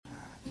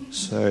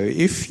So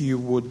if you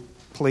would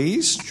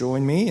please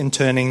join me in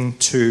turning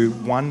to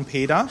 1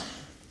 Peter,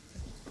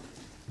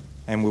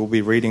 and we'll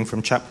be reading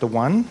from chapter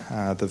 1,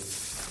 the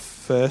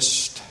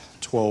first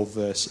 12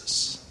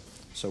 verses.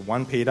 So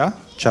 1 Peter,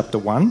 chapter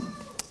 1,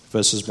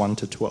 verses 1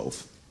 to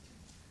 12.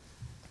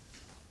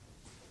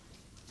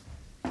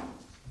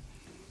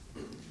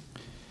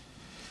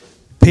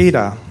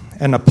 Peter,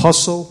 an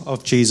apostle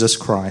of Jesus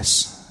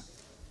Christ,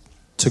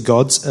 to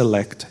God's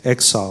elect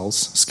exiles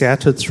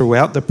scattered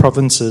throughout the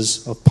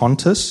provinces of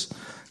Pontus,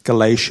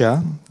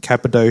 Galatia,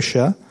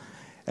 Cappadocia,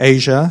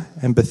 Asia,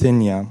 and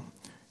Bithynia,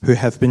 who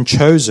have been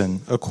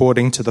chosen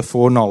according to the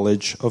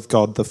foreknowledge of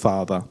God the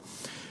Father,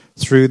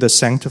 through the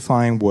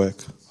sanctifying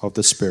work of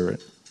the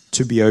Spirit,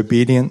 to be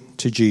obedient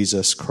to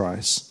Jesus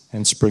Christ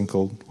and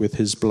sprinkled with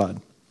his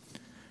blood.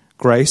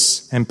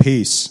 Grace and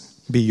peace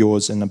be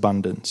yours in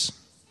abundance.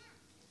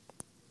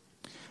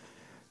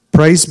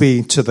 Praise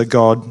be to the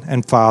God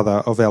and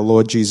Father of our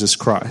Lord Jesus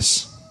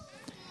Christ.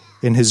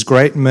 In his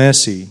great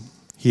mercy,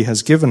 he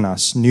has given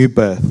us new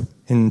birth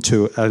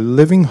into a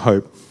living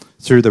hope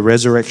through the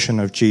resurrection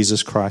of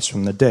Jesus Christ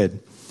from the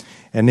dead,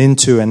 and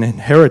into an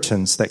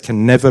inheritance that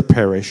can never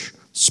perish,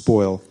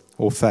 spoil,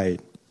 or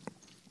fade.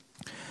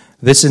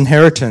 This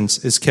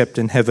inheritance is kept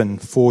in heaven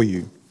for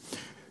you,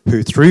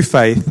 who through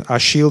faith are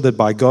shielded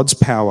by God's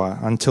power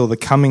until the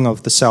coming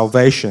of the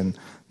salvation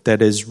that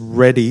is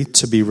ready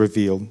to be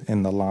revealed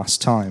in the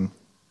last time.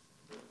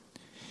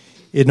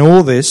 In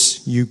all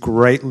this you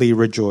greatly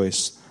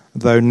rejoice,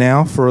 though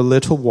now for a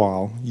little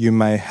while you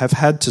may have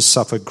had to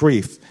suffer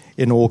grief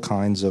in all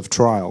kinds of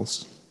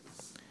trials.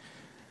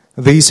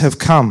 These have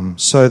come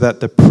so that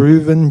the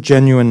proven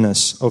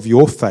genuineness of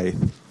your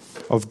faith,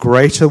 of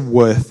greater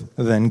worth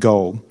than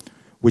gold,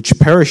 which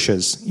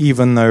perishes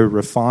even though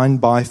refined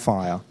by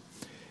fire,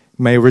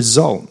 may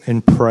result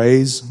in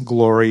praise,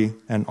 glory,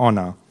 and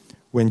honor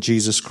when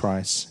Jesus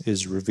Christ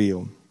is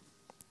revealed.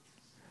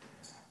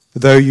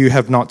 Though you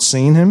have not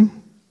seen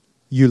him,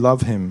 you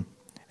love him.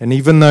 And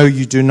even though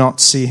you do not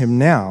see him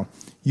now,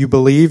 you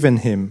believe in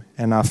him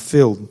and are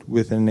filled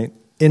with an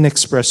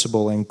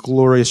inexpressible and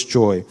glorious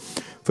joy.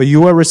 For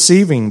you are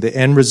receiving the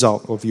end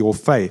result of your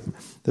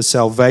faith, the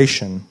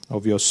salvation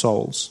of your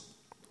souls.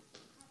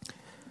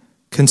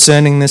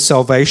 Concerning this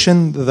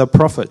salvation, the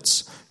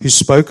prophets who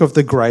spoke of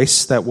the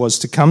grace that was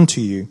to come to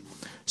you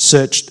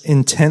searched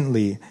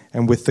intently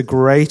and with the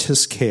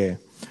greatest care,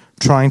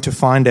 trying to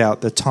find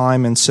out the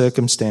time and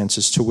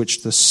circumstances to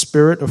which the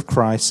Spirit of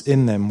Christ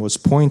in them was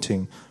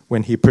pointing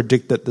when he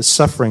predicted the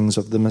sufferings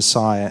of the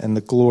Messiah and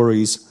the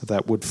glories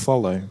that would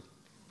follow.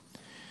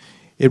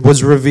 It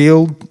was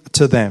revealed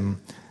to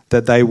them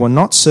that they were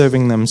not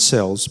serving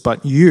themselves,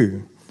 but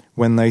you,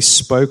 when they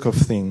spoke of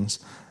things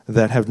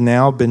that have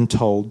now been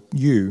told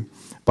you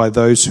by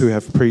those who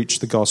have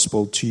preached the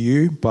gospel to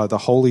you by the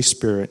Holy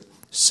Spirit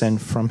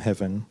sent from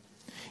heaven.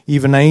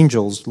 Even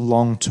angels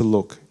long to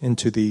look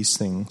into these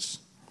things.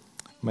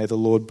 May the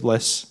Lord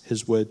bless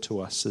his word to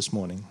us this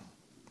morning.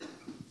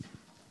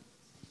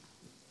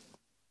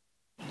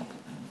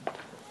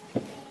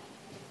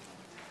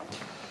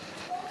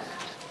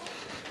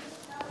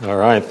 All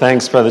right,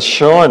 thanks, Brother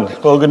Sean.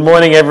 Well, good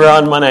morning,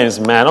 everyone. My name is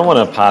Matt. I'm one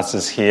of the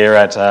pastors here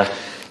at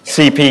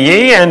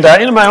CPE, and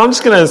in a moment I'm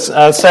just going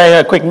to say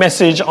a quick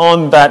message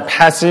on that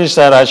passage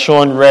that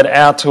Sean read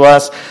out to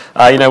us.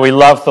 We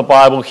love the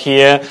Bible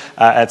here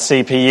at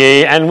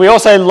CPE, and we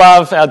also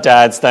love our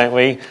dads, don't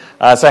we?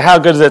 So how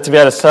good is it to be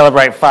able to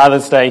celebrate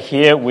Father's Day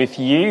here with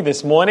you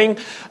this morning?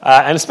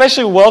 And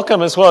especially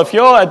welcome as well. If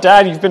you're a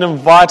dad, you've been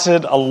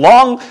invited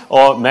along,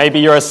 or maybe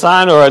you're a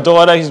son or a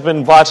daughter who's been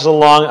invited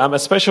along, a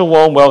special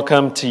warm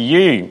welcome to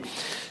you.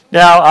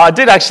 Now, I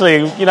did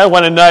actually,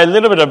 want to know a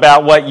little bit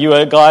about what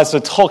you guys were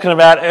talking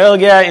about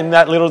earlier in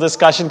that little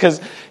discussion, because,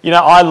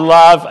 I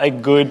love a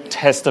good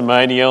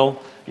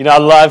testimonial. I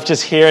love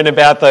just hearing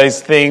about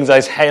those things,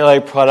 those halo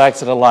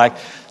products that are like,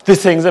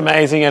 this thing's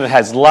amazing and it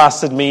has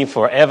lasted me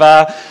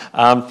forever.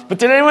 But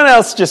did anyone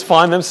else just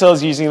find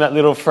themselves using that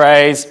little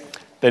phrase,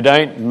 they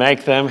don't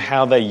make them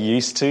how they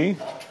used to?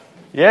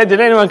 Yeah, did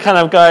anyone kind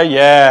of go,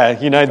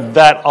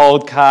 that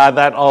old car,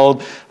 that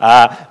old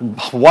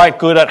white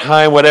good at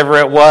home, whatever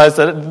it was,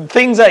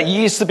 things that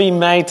used to be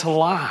made to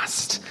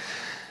last.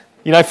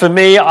 For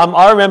me,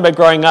 I remember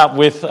growing up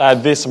with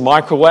this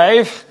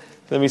microwave.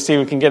 Let me see if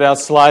we can get our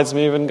slides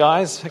moving,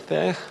 guys, back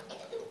there.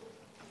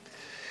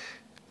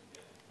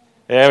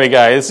 There we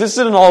go. This is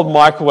an old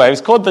microwave.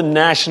 It's called the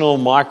National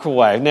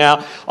Microwave.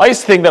 Now, I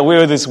used to think that we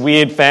were this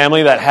weird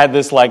family that had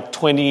this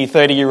 20,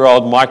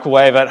 30-year-old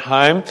microwave at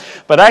home.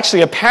 But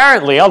actually,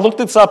 apparently, I looked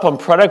this up on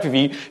Product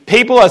Review,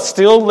 people are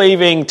still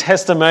leaving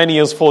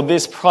testimonials for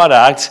this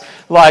product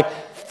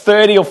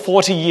 30 or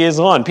 40 years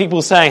on.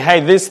 People saying, hey,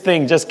 this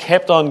thing just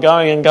kept on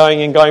going and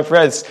going and going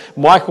forever. This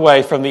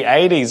microwave from the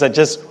 80s that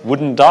just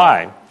wouldn't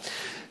die.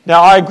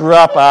 Now, I grew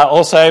up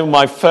also,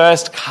 my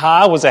first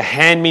car was a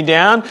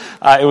hand-me-down.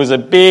 It was a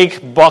big,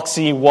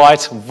 boxy,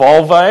 white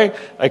Volvo,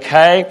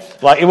 okay?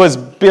 It was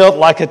built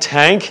like a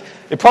tank.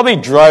 It probably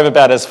drove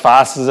about as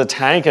fast as a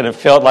tank, and it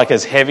felt like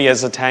as heavy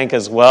as a tank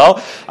as well.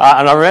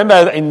 And I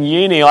remember in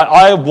uni,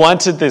 I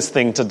wanted this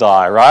thing to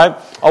die, right?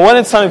 I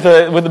wanted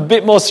something with a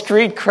bit more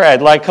street cred.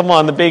 Like, come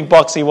on, the big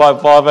boxy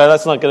white Volvo,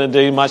 that's not going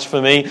to do much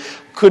for me.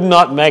 Could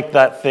not make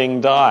that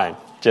thing die.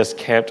 Just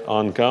kept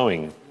on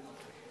going.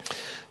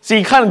 So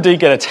you kind of do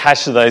get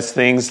attached to those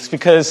things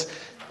because,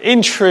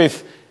 in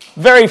truth,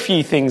 very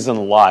few things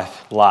in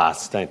life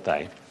last, don't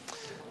they?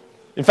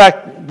 In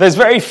fact, there's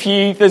very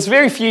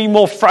few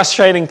more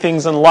frustrating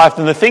things in life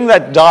than the thing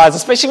that dies,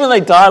 especially when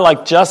they die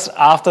like just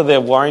after their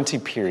warranty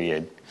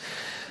period.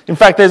 In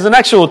fact, there's an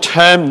actual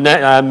term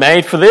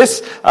made for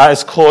this.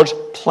 It's called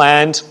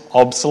planned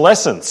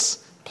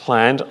obsolescence.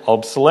 Planned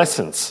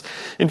obsolescence.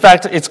 In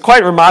fact, it's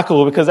quite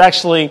remarkable because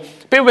actually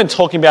people have been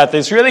talking about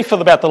this really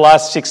for about the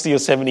last 60 or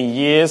 70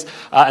 years.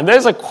 And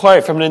there's a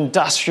quote from an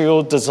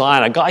industrial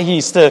designer, a guy who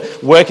used to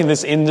work in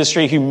this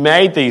industry who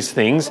made these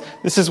things.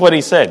 This is what he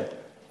said.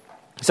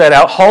 He said,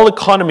 our whole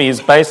economy is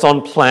based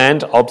on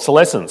planned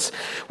obsolescence.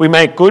 We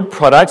make good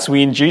products,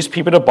 we induce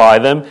people to buy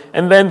them,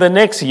 and then the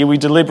next year we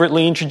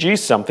deliberately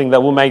introduce something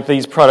that will make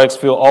these products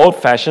feel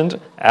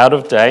old-fashioned, out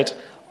of date,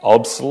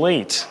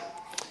 obsolete.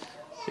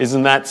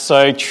 Isn't that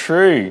so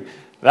true?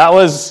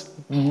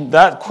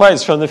 That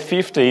quote's from the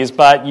 50s,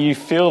 but you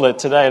feel it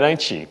today,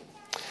 don't you?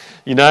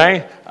 You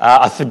know,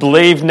 I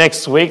believe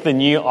next week the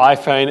new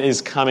iPhone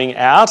is coming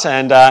out,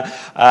 and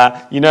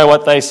you know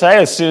what they say,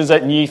 as soon as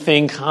that new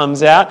thing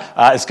comes out,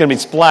 it's going to be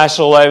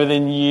splashed all over the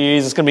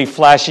news, it's going to be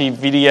flashy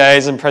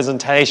videos and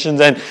presentations,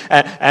 and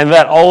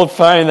that old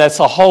phone that's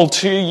a whole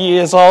 2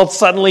 years old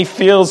suddenly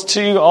feels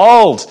too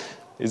old.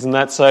 Isn't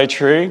that so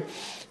true?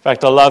 In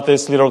fact, I love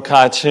this little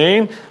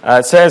cartoon.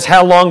 It says,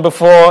 how long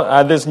before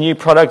this new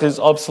product is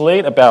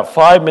obsolete? About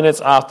 5 minutes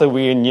after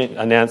we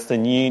announce the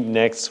new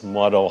next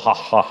model. Ha,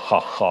 ha, ha,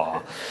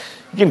 ha.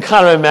 You can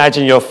kind of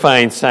imagine your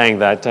phone saying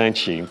that,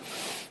 don't you?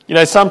 You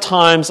know,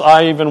 sometimes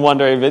I even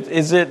wonder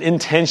is it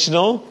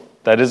intentional?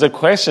 That is a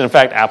question. In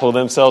fact, Apple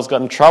themselves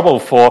got in trouble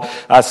for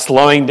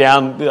slowing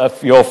down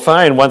your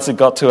phone once it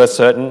got to a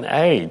certain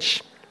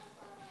age.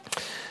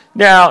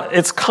 Now,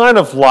 it's kind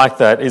of like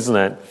that, isn't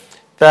it?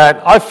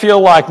 That I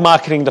feel like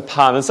marketing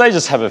departments, they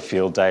just have a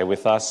field day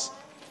with us.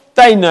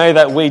 They know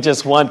that we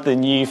just want the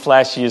new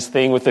flashiest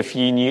thing with a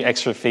few new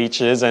extra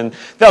features, and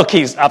they'll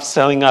keep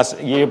upselling us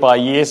year by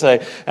year.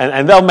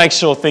 And they'll make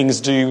sure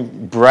things do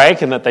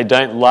break and that they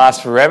don't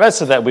last forever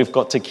so that we've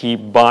got to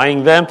keep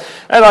buying them.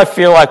 And I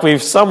feel like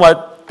we've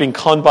somewhat been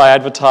conned by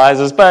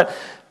advertisers, but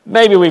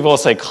maybe we've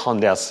also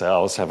conned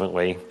ourselves, haven't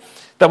we?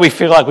 That we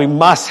feel like we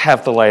must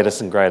have the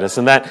latest and greatest,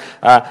 and that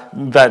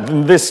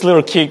this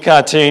little cute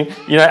cartoon,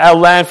 you know, our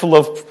land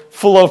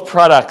full of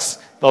products,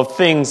 of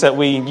things that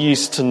we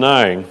used to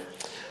know.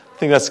 I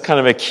think that's kind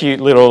of a cute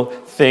little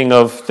thing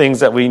of things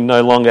that we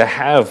no longer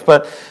have.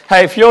 But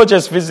hey, if you're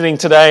just visiting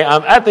today,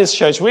 at this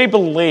church, we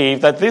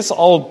believe that this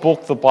old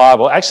book, the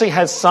Bible, actually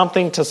has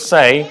something to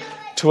say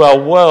to our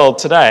world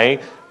today,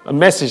 a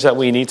message that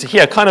we need to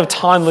hear, a kind of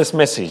timeless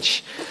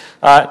message.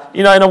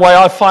 You know, in a way,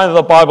 I find that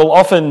the Bible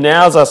often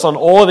nails us on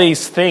all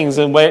these things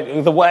and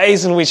the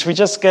ways in which we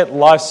just get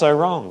life so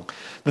wrong.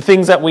 The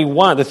things that we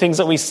want, the things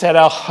that we set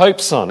our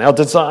hopes on, our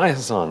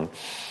desires on.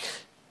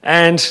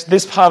 And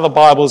this part of the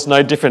Bible is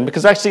no different,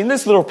 because actually in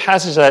this little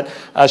passage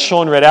that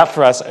Sean read out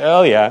for us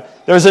earlier,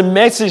 there is a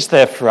message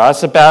there for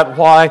us about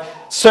why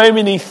so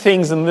many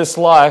things in this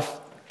life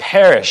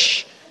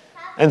perish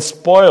and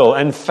spoil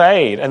and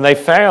fade, and they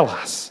fail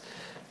us.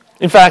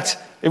 In fact,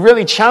 it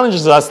really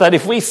challenges us that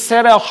if we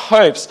set our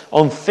hopes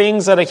on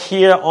things that are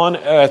here on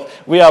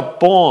earth, we are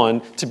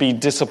born to be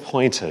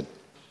disappointed.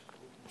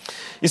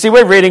 You see,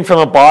 we're reading from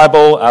a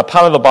Bible,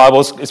 part of the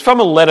Bible, it's from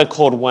a letter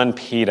called 1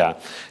 Peter.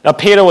 Now,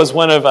 Peter was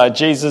one of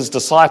Jesus'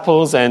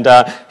 disciples, and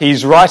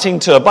he's writing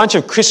to a bunch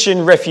of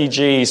Christian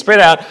refugees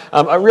spread out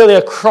really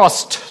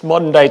across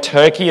modern-day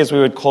Turkey, as we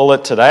would call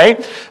it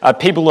today.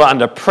 People who are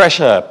under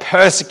pressure,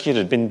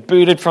 persecuted, been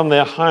booted from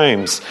their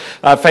homes,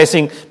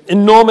 facing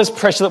enormous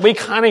pressure that we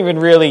can't even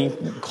really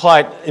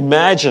quite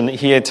imagine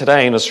here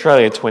today in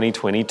Australia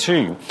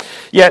 2022.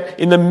 Yet,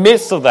 in the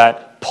midst of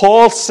that,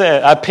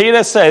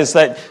 Peter says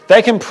that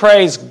they can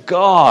praise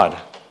God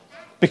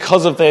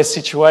because of their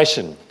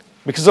situation,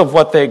 because of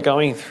what they're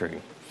going through.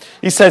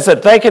 He says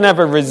that they can have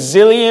a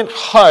resilient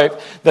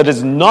hope that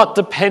is not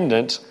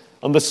dependent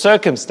on the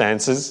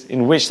circumstances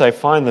in which they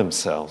find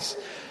themselves.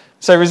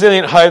 So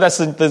Resilient Hope, that's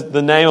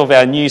the name of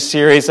our new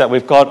series that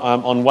we've got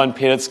on 1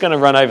 Peter. It's going to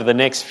run over the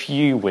next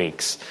few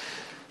weeks.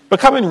 But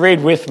come and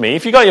read with me.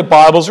 If you've got your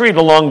Bibles, read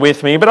along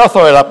with me, but I'll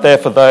throw it up there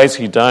for those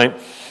who don't.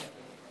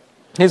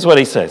 Here's what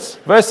he says.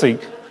 Firstly,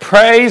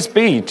 praise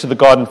be to the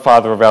God and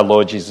Father of our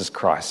Lord Jesus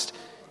Christ.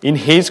 In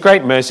his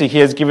great mercy, he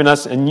has given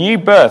us a new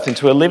birth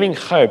into a living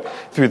hope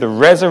through the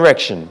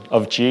resurrection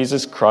of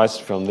Jesus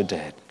Christ from the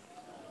dead.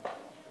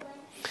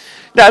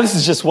 Now, this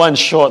is just one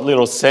short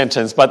little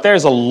sentence, but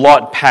there's a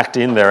lot packed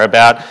in there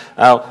about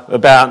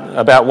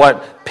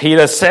what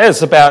Peter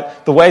says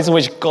about the ways in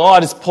which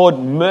God has poured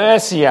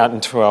mercy out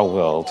into our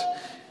world.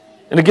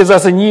 And it gives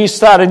us a new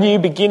start, a new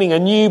beginning, a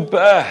new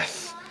birth.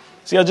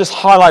 See, I'll just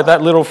highlight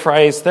that little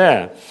phrase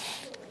there.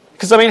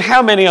 Because,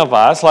 how many of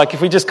us,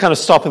 if we just kind of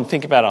stop and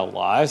think about our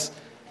lives,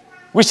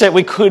 wish that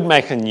we could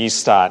make a new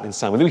start in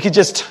some way, that we could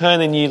just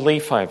turn a new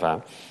leaf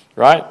over,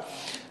 right?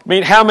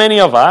 How many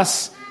of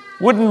us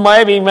wouldn't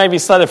maybe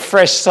start a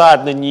fresh start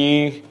in a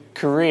new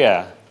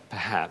career,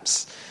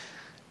 perhaps?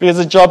 Because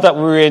the job that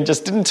we were in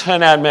just didn't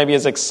turn out maybe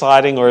as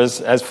exciting or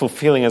as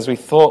fulfilling as we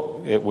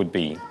thought it would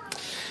be.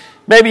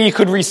 Maybe you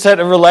could reset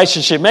a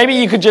relationship. Maybe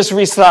you could just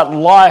restart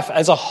life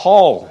as a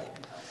whole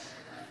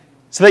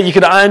so that you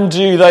could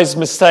undo those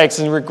mistakes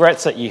and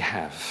regrets that you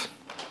have.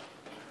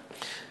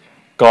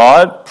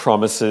 God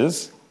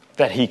promises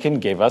that he can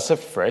give us a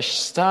fresh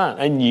start,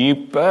 a new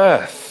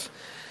birth.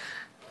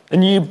 A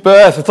new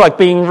birth. It's like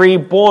being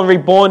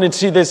reborn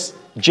into this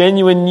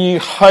genuine new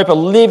hope, a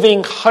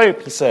living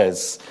hope, he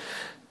says.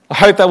 A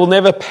hope that will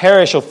never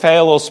perish or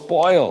fail or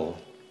spoil.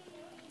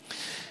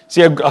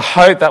 See, a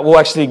hope that will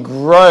actually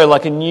grow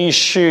like a new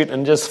shoot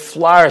and just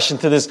flourish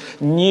into this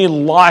new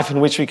life in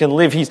which we can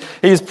live.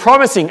 He's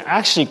promising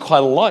actually quite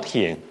a lot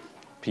here,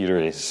 Peter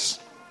is.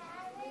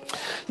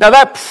 Now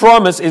that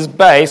promise is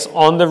based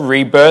on the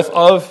rebirth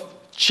of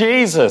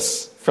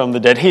Jesus from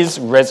the dead, his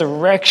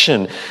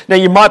resurrection. Now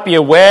you might be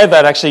aware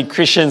that actually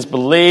Christians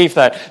believe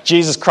that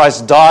Jesus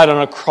Christ died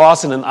on a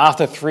cross and then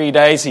after 3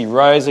 days he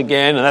rose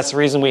again, and that's the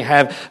reason we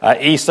have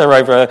Easter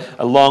over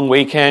a long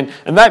weekend.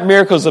 And that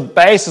miracle is the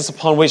basis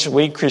upon which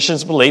we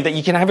Christians believe that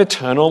you can have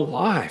eternal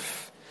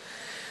life.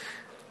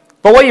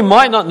 But what you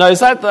might not know is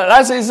that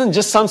isn't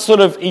just some sort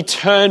of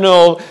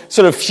eternal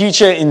sort of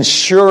future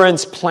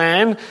insurance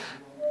plan.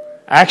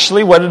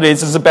 Actually, what it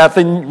is about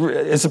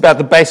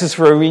the basis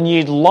for a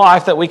renewed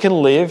life that we can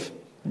live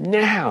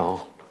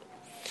now.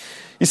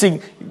 You see,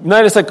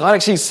 notice that God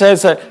actually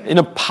says that in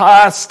a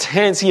past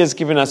tense, he has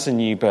given us a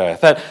new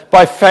birth. That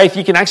by faith,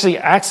 you can actually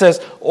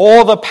access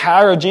all the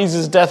power of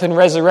Jesus' death and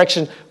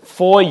resurrection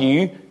for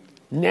you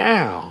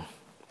now.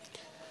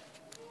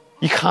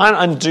 You can't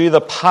undo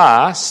the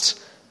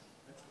past,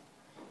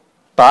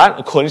 but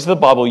according to the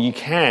Bible, you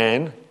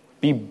can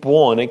be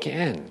born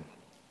again.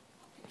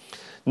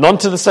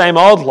 Not to the same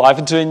old life,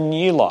 into a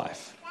new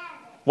life.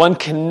 One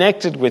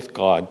connected with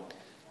God,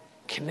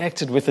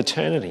 connected with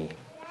eternity.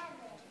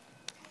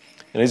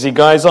 And as he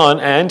goes on,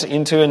 and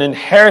into an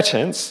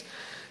inheritance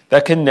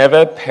that can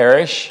never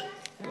perish,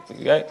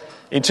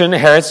 into an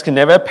inheritance can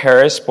never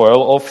perish,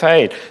 spoil, or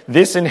fade.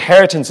 This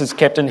inheritance is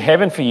kept in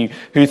heaven for you,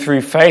 who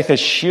through faith are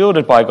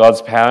shielded by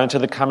God's power until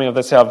the coming of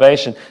the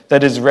salvation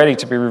that is ready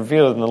to be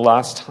revealed in the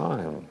last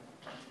time.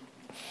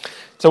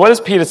 So what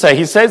does Peter say?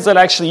 He says that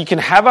actually you can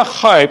have a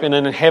hope in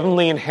a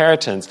heavenly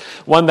inheritance,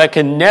 one that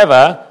can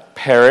never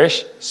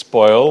perish,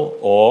 spoil,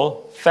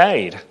 or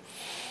fade.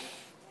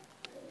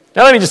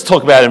 Now let me just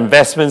talk about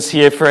investments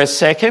here for a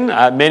second.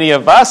 Many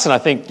of us, and I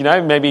think,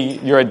 maybe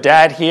you're a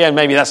dad here, and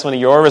maybe that's one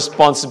of your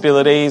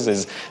responsibilities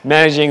is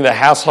managing the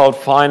household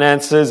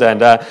finances.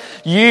 And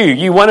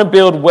you want to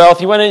build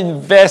wealth, you want to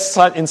invest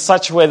in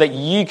such a way that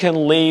you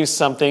can leave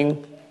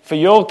something for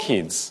your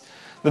kids.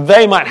 That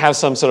they might have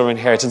some sort of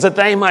inheritance, that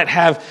they might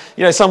have,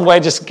 some way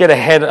just get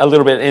ahead a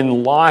little bit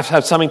in life,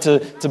 have something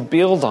to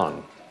build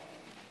on.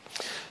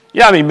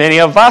 Many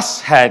of us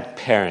had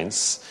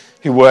parents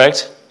who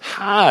worked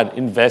hard,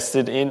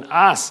 invested in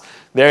us.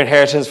 Their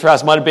inheritance for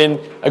us might have been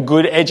a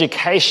good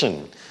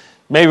education.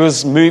 Maybe it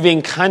was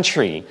moving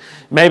country.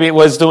 Maybe it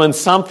was doing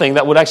something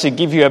that would actually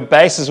give you a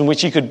basis in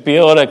which you could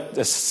build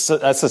a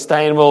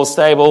sustainable,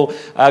 stable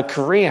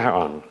career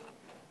on.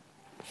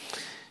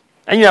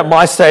 And at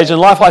my stage in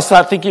life, I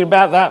start thinking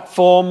about that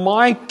for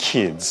my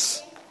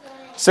kids.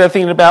 Start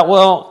thinking about,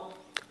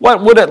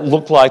 what would it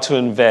look like to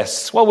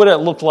invest? What would it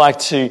look like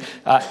to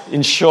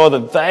ensure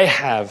that they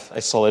have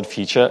a solid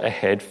future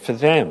ahead for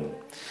them?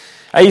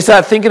 You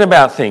start thinking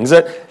about things.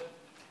 But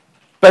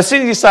as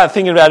soon as you start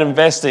thinking about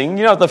investing,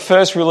 the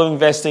first rule of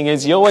investing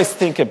is you always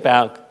think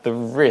about the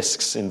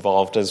risks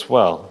involved as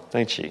well,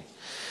 don't you?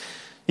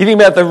 You think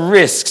about the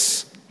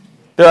risks.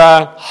 There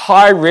are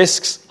high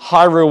risks,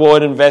 high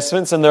reward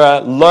investments, and there are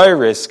low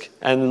risk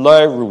and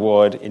low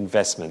reward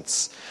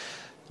investments.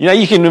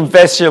 You can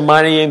invest your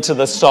money into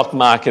the stock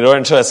market or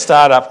into a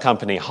startup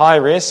company. High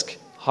risk,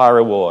 high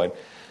reward.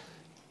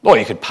 Or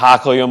you could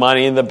park all your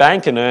money in the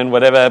bank and earn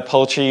whatever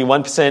paltry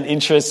 1%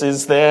 interest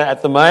is there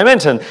at the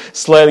moment and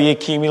slowly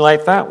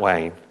accumulate that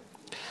way.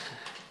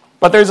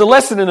 But there's a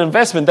lesson in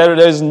investment that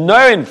there's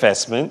no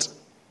investment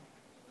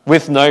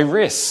with no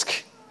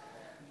risk.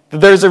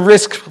 There's a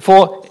risk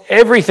for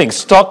everything.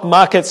 Stock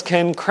markets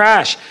can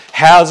crash.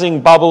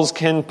 Housing bubbles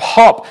can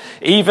pop.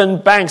 Even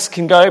banks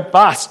can go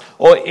bust.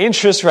 Or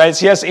interest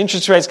rates, yes,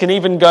 interest rates can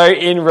even go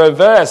in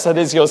reverse. That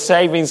is, your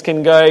savings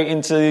can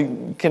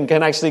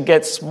can actually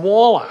get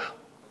smaller.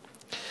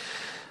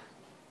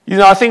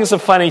 I think it's a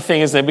funny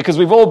thing, isn't it? Because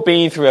we've all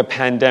been through a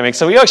pandemic.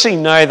 So we actually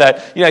know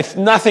that,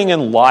 nothing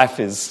in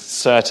life is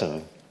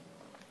certain.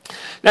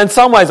 Now, in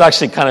some ways, I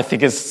actually kind of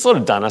think it's sort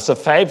of done us a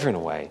favour in a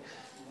way.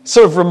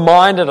 Sort of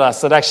reminded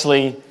us that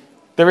actually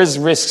There is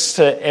risks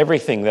to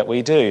everything that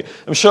we do.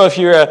 I'm sure if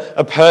you're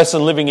a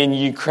person living in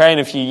Ukraine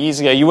a few years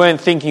ago, you weren't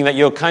thinking that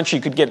your country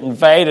could get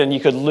invaded and you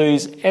could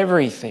lose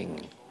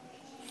everything.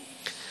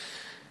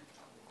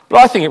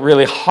 But I think it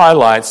really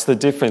highlights the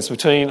difference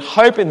between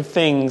hope in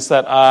things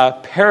that are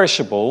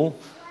perishable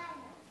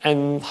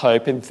and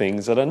hope in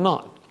things that are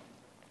not.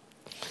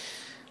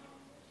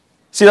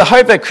 See, the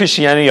hope that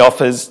Christianity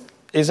offers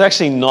is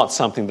actually not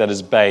something that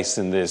is based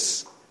in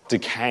this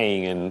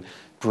decaying and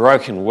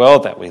broken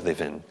world that we live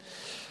in.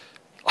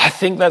 I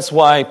think that's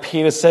why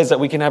Peter says that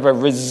we can have a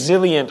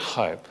resilient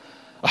hope,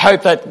 a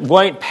hope that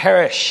won't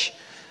perish,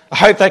 a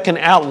hope that can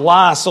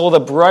outlast all the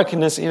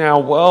brokenness in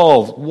our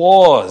world,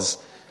 wars,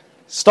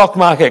 stock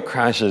market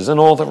crashes,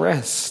 and all the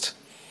rest.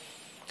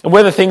 And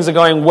whether things are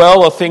going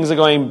well or things are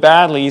going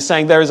badly, he's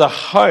saying there is a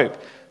hope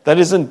that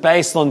isn't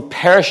based on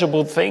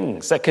perishable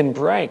things that can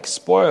break,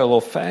 spoil,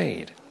 or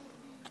fade.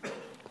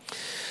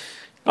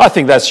 I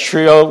think that's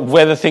true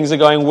whether things are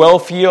going well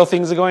for you or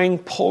things are going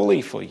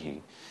poorly for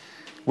you.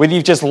 Whether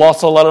you've just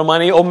lost a lot of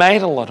money or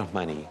made a lot of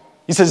money.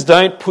 He says,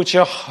 don't put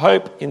your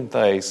hope in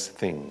those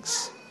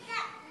things.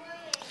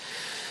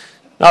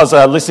 I was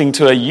listening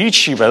to a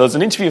YouTuber. There was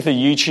an interview with a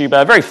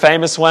YouTuber, a very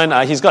famous one.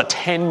 He's got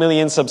 10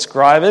 million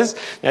subscribers.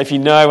 Now, if you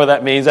know what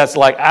that means, that's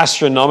like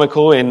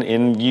astronomical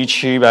in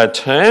YouTube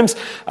terms.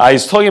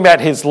 He's talking about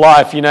his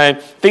life. You know,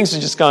 things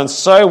were just going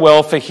so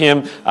well for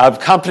him.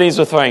 Companies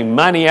were throwing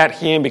money at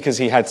him because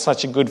he had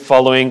such a good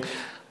following.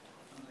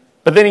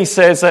 But then he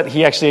says that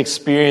he actually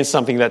experienced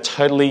something that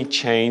totally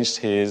changed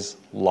his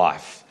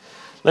life.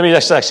 Let me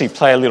just actually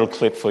play a little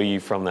clip for you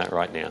from that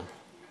right now.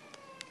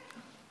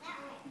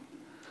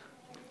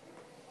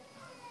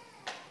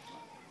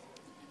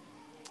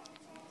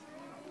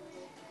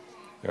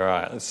 All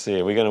right, let's see.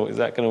 Is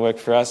that going to work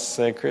for us,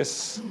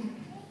 Chris?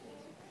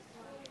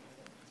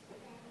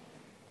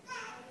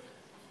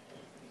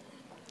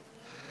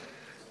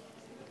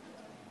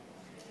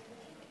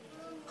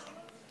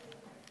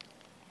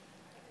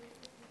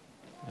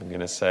 I'm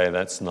going to say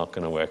that's not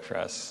going to work for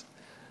us.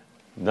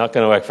 Not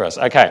going to work for us.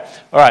 Okay.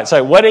 All right.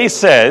 So what he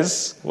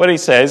says,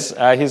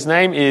 his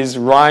name is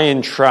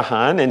Ryan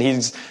Trahan, and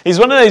he's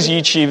one of those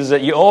YouTubers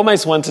that you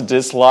almost want to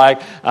dislike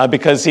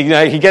because he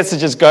gets to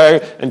just go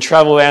and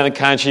travel around the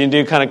country and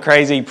do kind of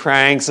crazy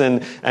pranks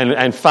and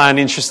fun,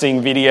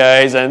 interesting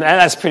videos, and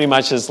that's pretty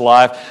much his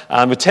life.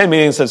 With 10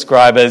 million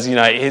subscribers,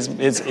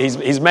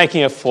 he's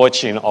making a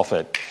fortune off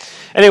it.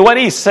 And what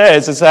he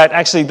says is that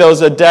actually there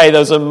was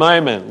a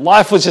moment.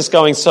 Life was just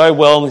going so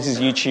well on his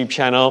YouTube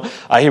channel.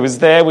 He was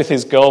there with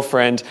his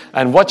girlfriend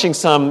and watching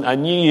some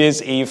New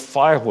Year's Eve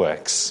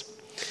fireworks.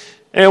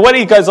 And what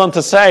he goes on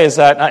to say is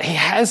that he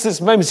has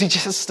this moment, he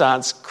just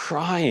starts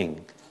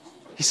crying.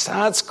 He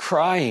starts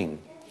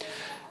crying.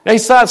 Now he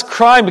starts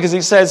crying because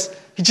he says,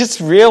 he just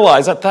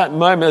realized at that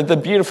moment, the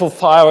beautiful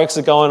fireworks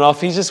are going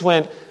off. He just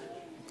went,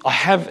 I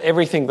have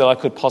everything that I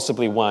could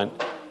possibly want.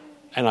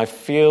 And I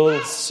feel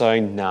so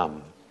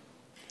numb.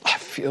 I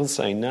feel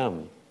so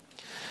numb.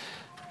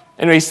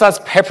 And he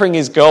starts peppering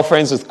his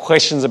girlfriends with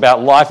questions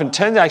about life. And it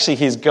turns out actually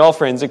his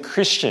girlfriend's a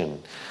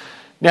Christian.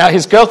 Now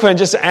his girlfriend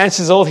just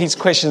answers all his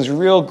questions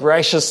real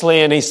graciously.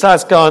 And he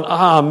starts going,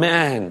 oh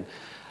man,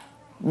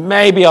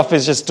 maybe I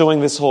was just doing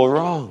this all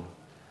wrong.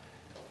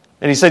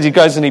 And he said he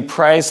goes and he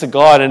prays to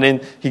God. And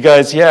then he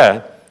goes,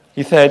 yeah.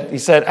 He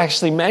said,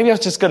 actually, maybe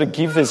I've just got to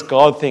give this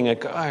God thing a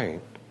go.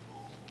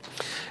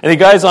 And he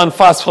goes on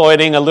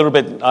fast-forwarding a little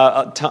bit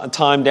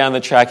time down the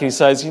track, and he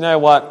says, you know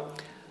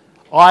what?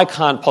 I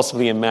can't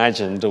possibly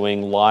imagine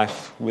doing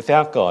life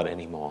without God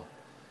anymore.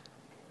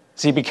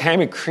 So he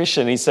became a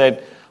Christian. He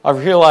said,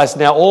 I've realized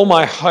now all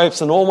my hopes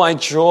and all my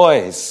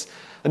joys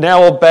are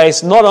now all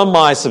based not on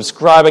my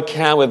subscriber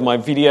count, whether my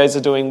videos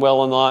are doing well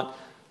or not,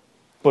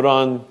 but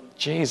on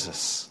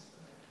Jesus.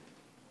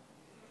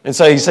 And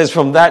so he says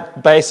from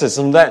that basis,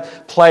 from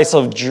that place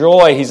of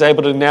joy, he's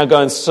able to now go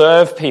and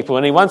serve people.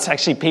 And he wants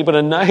actually people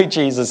to know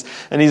Jesus.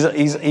 And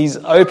he's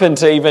open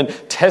to even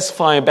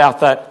testifying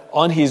about that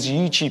on his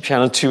YouTube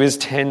channel to his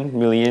 10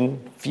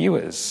 million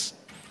viewers.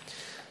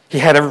 He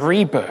had a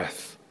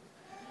rebirth.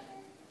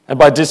 And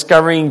by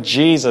discovering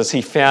Jesus,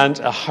 he found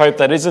a hope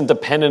that isn't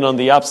dependent on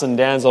the ups and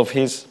downs of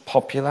his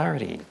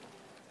popularity.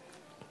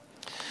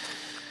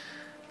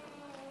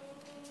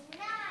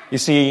 You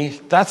see,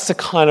 that's the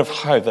kind of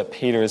hope that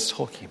Peter is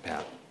talking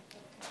about.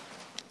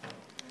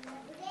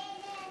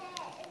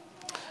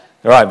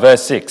 All right,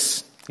 verse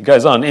 6. He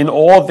goes on, in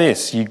all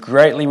this you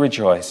greatly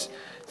rejoice,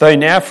 though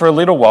now for a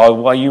little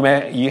while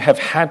you have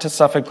had to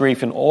suffer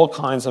grief in all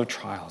kinds of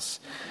trials.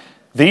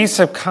 These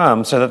have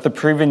come so that the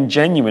proven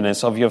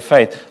genuineness of your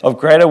faith, of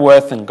greater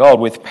worth than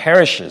gold, which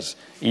perishes,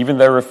 even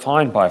though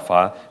refined by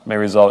fire, may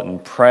result in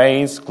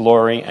praise,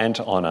 glory, and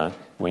honor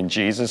when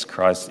Jesus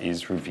Christ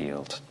is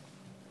revealed.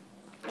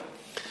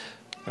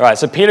 All right,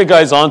 so Peter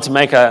goes on to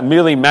make a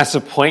really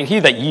massive point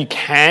here that you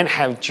can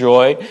have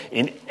joy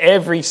in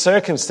every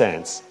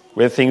circumstance,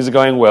 whether things are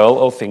going well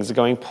or things are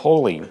going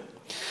poorly.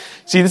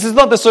 See, this is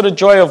not the sort of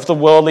joy of the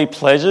worldly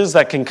pleasures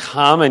that can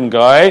come and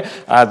go. This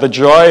is the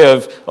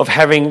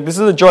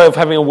joy of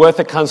having a worth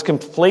that comes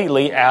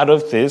completely out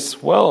of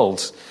this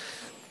world.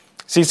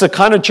 See, it's the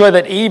kind of joy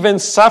that even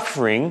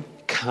suffering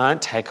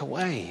can't take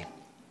away.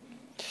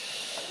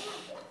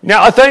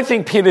 Now, I don't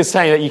think Peter's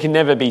saying that you can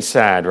never be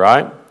sad,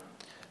 right?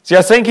 See,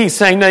 I think he's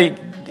saying, no,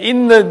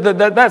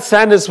 that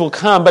sadness will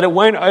come, but it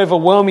won't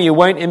overwhelm you, it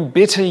won't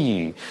embitter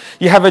you.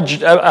 You have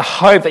a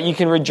hope that you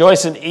can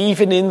rejoice in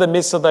even in the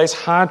midst of those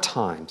hard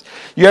times.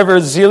 You have a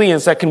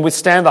resilience that can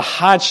withstand the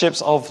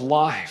hardships of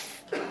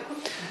life.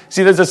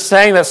 See, there's a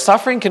saying that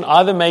suffering can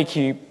either make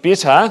you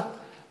bitter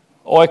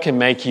or it can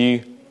make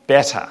you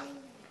better.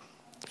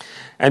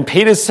 And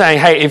Peter's saying,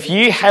 hey, if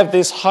you have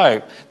this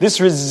hope,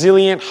 this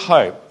resilient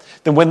hope,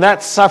 then when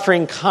that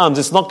suffering comes,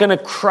 it's not going to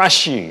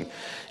crush you.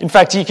 In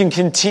fact, you can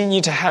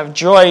continue to have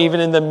joy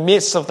even in the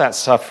midst of that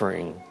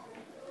suffering.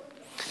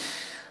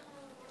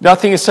 Now, I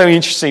think it's so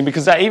interesting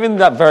because even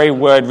that very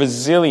word,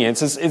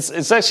 resilience,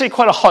 it's actually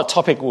quite a hot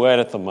topic word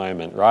at the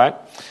moment, right?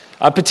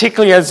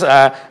 Particularly as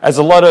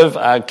a lot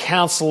of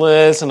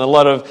counsellors and a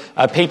lot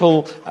of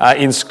people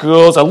in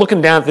schools are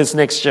looking down at this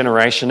next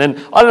generation. And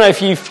I don't know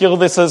if you feel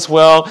this as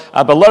well,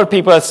 but a lot of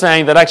people are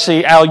saying that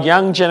actually our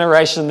young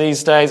generation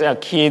these days, our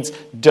kids,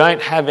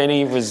 don't have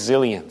any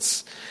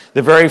resilience.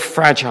 They're very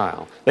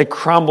fragile. They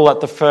crumble at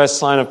the first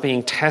sign of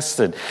being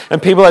tested.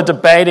 And people are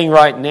debating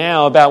right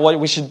now about what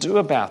we should do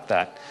about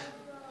that.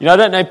 You know, I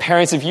don't know,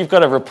 parents, if you've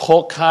got a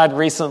report card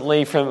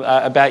recently from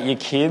about your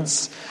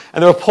kids,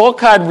 and the report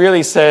card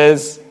really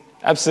says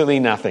absolutely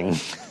nothing.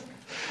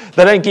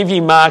 They don't give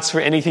you marks for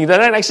anything. They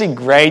don't actually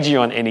grade you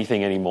on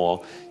anything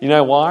anymore. You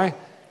know why?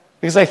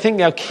 Because they think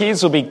our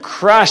kids will be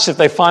crushed if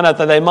they find out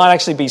that they might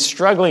actually be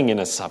struggling in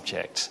a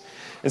subject.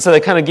 And so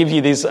they kind of give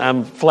you these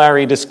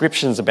flowery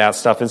descriptions about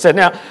stuff and said,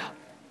 now,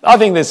 I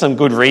think there's some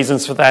good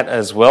reasons for that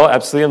as well.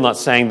 Absolutely, I'm not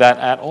saying that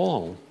at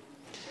all.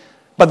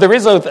 But there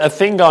is a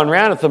thing going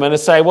around at the moment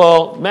to say,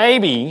 well,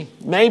 maybe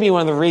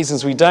one of the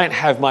reasons we don't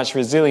have much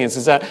resilience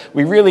is that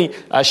we really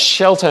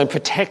shelter and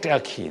protect our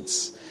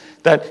kids.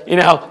 That in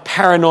our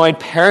paranoid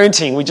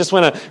parenting, we just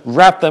want to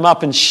wrap them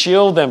up and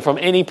shield them from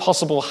any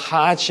possible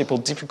hardship or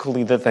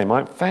difficulty that they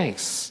might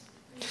face.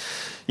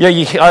 Yeah,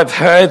 I've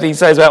heard these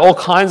days about all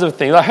kinds of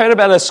things. I heard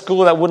about a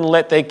school that wouldn't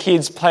let their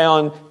kids play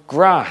on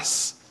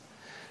grass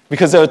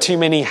because there were too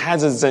many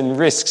hazards and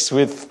risks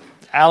with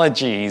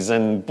allergies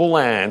and bull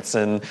ants,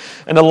 and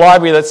a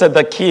library that said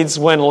that kids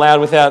weren't allowed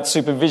without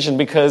supervision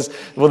because,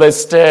 well, there's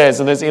stairs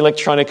and there's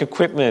electronic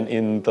equipment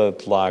in the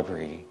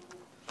library.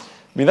 I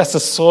mean, that's the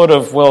sort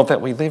of world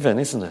that we live in,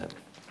 isn't it?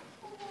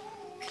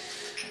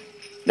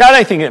 Now, I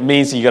don't think it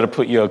means you've got to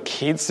put your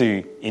kids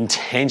through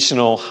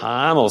intentional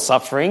harm or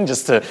suffering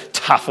just to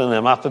toughen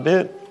them up a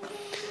bit.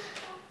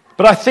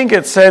 But I think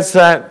it says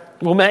that,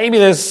 well, maybe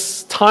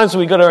there's times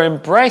we've got to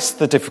embrace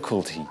the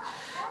difficulty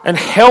and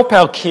help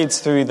our kids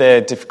through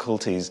their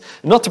difficulties,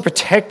 not to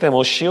protect them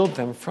or shield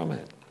them from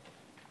it.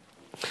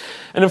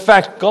 And in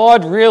fact,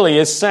 God really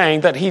is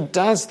saying that he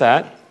does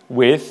that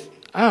with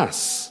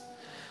us.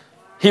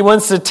 He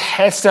wants to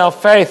test our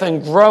faith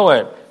and grow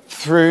it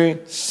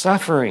through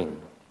suffering.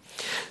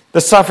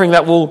 The suffering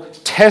that will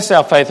test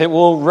our faith, it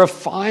will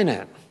refine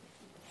it.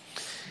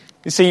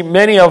 You see,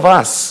 many of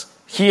us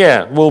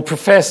here will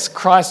profess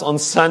Christ on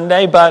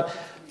Sunday, but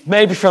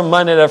maybe from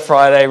Monday to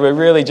Friday, we're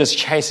really just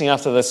chasing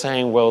after the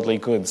same worldly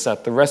goods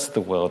that the rest of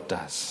the world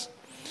does.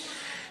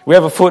 We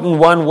have a foot in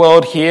one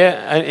world here,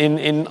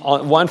 in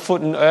 1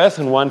 foot in earth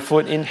and 1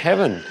 foot in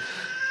heaven.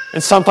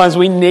 And sometimes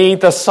we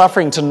need the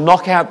suffering to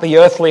knock out the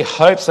earthly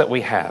hopes that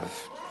we have.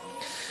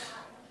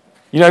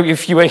 You know,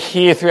 if you were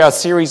here through our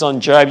series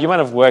on Job, you might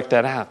have worked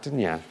that out, didn't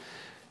you?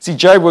 See,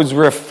 Job was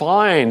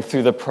refined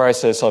through the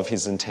process of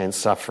his intense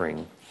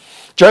suffering.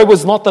 Job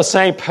was not the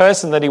same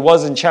person that he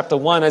was in chapter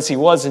 1 as he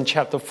was in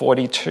chapter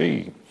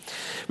 42.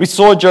 We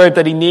saw Job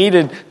that he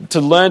needed to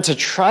learn to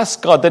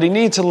trust God, that he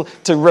needed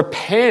to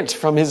repent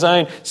from his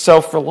own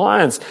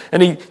self-reliance.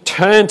 And he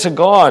turned to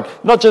God,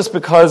 not just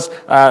because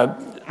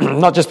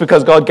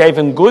God gave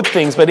him good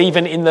things, but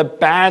even in the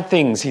bad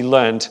things he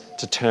learned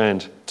to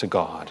turn to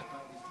God.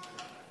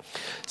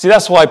 See,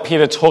 that's why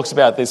Peter talks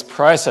about this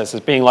process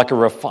as being like a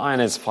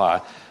refiner's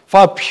fire.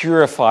 Fire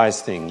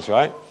purifies things,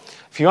 right?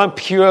 If you want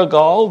pure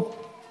gold,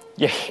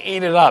 you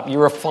heat it up, you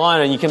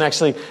refine it, you can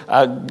actually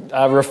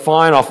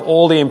refine off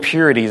all the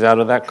impurities out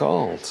of that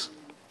gold.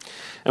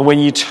 And when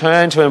you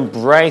turn to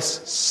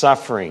embrace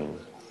suffering,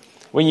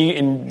 when you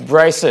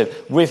embrace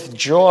it with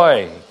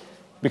joy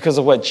because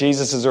of what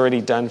Jesus has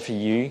already done for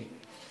you,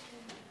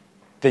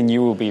 then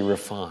you will be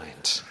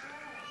refined.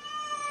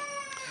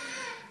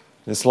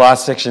 This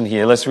last section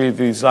here, let's read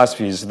these last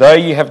few. Though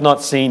you have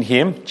not seen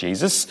him,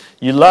 Jesus,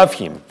 you love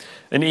him.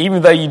 And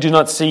even though you do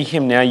not see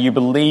him now, you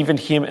believe in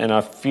him and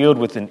are filled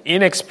with an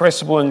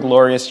inexpressible and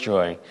glorious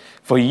joy.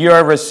 For you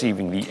are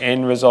receiving the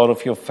end result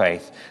of your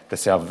faith, the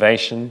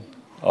salvation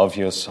of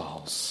your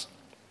souls.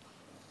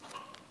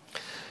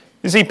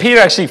 You see,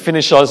 Peter actually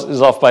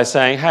finishes off by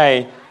saying,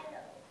 hey,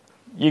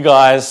 you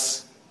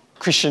guys,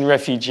 Christian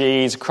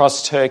refugees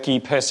across Turkey,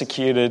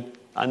 persecuted,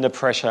 under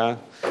pressure,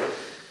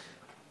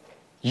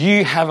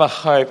 you have a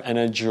hope and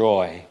a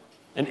joy,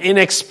 an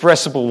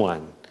inexpressible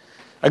one,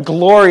 a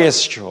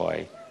glorious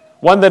joy,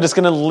 one that is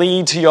going to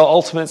lead to your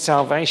ultimate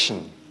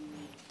salvation,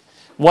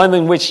 one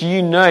in which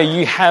you know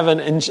you have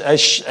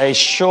a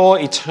sure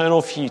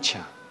eternal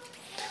future.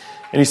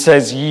 And he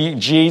says,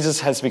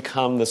 Jesus has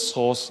become the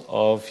source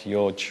of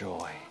your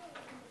joy.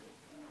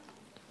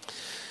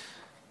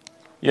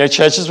 You know,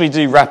 church, as we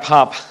do wrap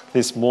up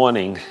this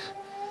morning,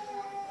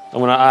 I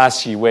want to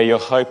ask you where your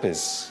hope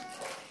is.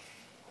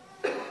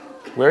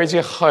 Where is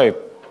your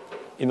hope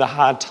in the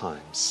hard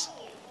times,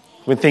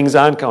 when things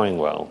aren't going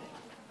well?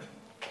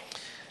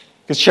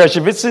 Because, church,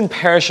 if it's in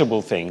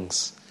perishable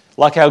things,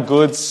 like our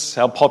goods,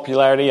 our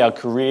popularity, our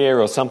career,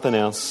 or something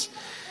else,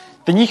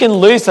 then you can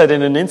lose that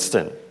in an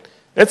instant.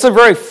 It's a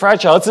very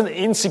fragile, it's an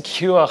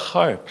insecure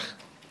hope.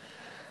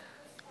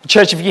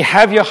 Church, if you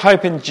have your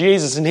hope in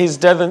Jesus and his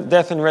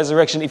death and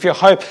resurrection, if your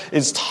hope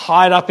is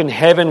tied up in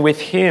heaven with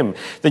him,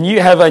 then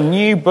you have a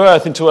new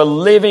birth into a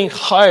living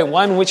hope,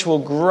 one which will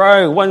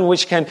grow, one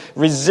which can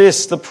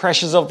resist the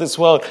pressures of this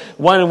world,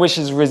 one which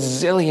is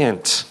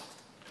resilient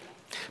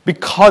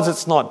because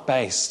it's not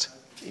based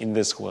in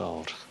this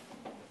world.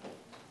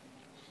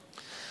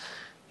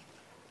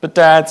 But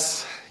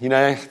dads, you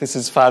know, this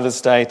is Father's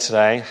Day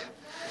today.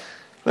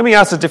 Let me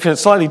ask a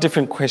slightly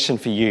different question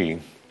for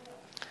you.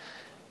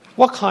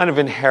 What kind of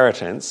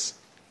inheritance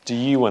do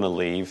you want to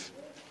leave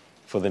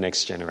for the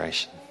next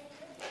generation?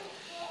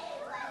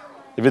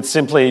 If it's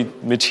simply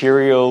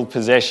material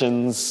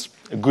possessions,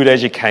 a good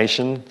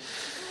education,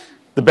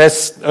 the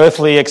best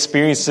earthly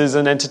experiences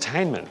and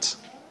entertainment,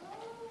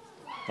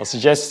 I'll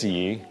suggest to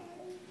you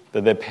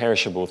that they're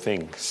perishable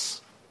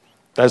things.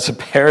 Those are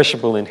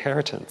perishable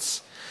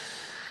inheritance.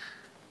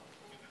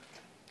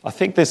 I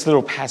think this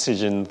little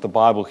passage in the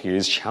Bible here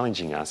is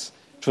challenging us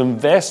to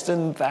invest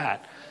in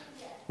that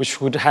which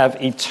would have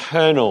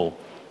eternal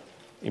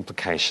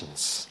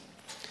implications.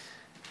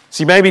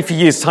 See, maybe for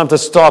you it's time to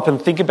stop and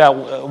think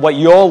about what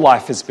your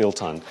life is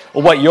built on,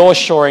 or what you're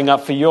shoring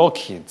up for your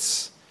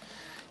kids.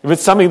 If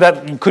it's something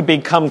that could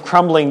become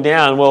crumbling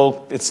down,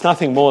 well, it's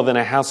nothing more than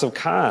a house of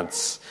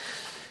cards.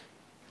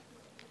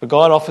 But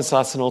God offers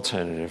us an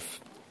alternative.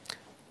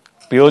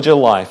 Build your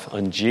life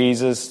on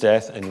Jesus'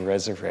 death and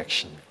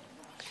resurrection.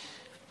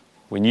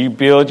 When you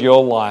build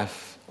your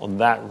life on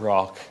that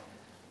rock,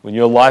 when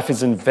your life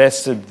is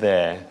invested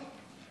there,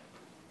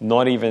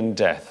 not even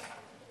death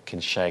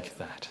can shake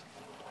that.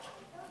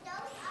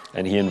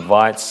 And he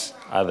invites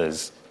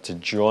others to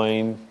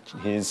join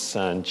his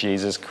Son,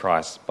 Jesus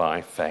Christ,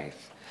 by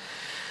faith.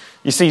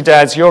 You see,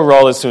 dads, your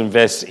role is to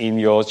invest in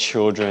your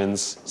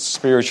children's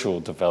spiritual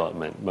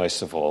development,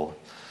 most of all.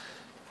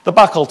 The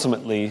buck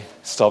ultimately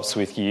stops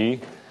with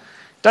you.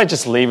 Don't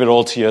just leave it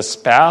all to your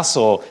spouse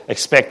or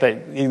expect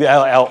that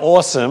our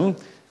awesome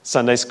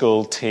Sunday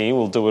school team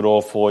will do it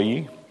all for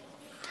you.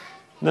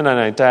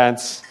 No,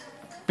 dads.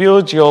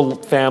 Build your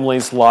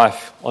family's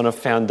life on a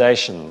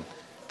foundation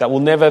that will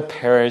never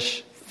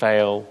perish,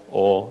 fail,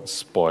 or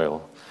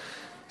spoil.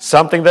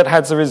 Something that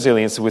has the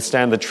resilience to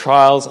withstand the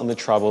trials and the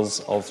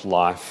troubles of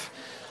life.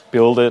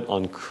 Build it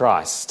on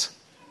Christ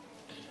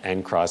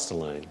and Christ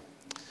alone.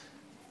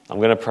 I'm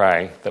going to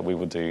pray that we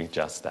will do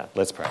just that.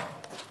 Let's pray.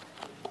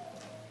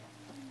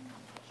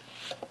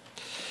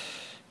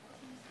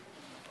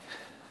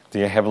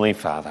 Dear Heavenly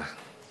Father,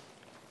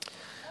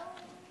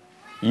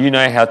 you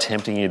know how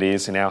tempting it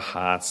is in our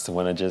hearts to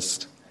want to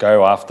just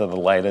go after the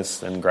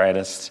latest and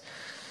greatest,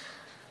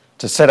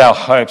 to set our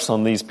hopes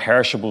on these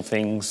perishable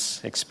things,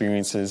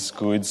 experiences,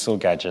 goods or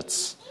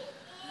gadgets.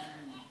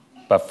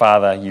 But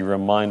Father, you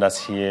remind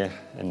us here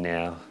and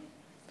now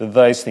that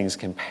those things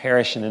can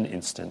perish in an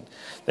instant,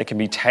 they can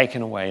be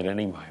taken away at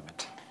any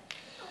moment.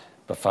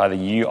 But Father,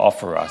 you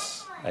offer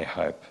us a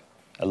hope,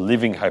 a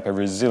living hope, a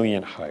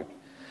resilient hope,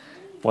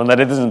 one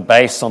that isn't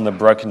based on the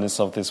brokenness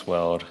of this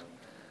world,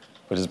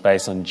 but is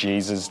based on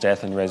Jesus'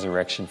 death and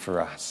resurrection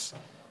for us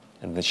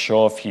and the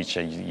sure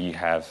future you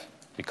have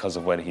because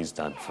of what he's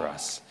done for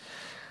us.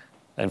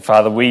 And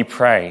Father, we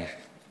pray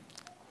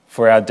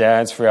for our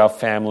dads, for our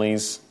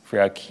families, for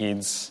our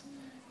kids,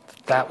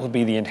 that will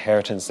be the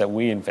inheritance that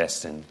we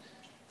invest in.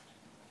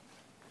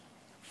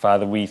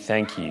 Father, we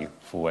thank you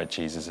for what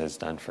Jesus has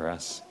done for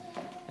us.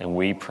 And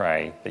we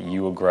pray that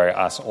you will grow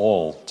us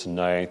all to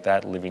know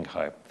that living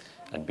hope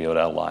and build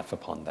our life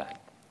upon that.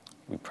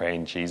 We pray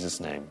in Jesus'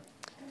 name.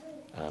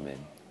 Amen.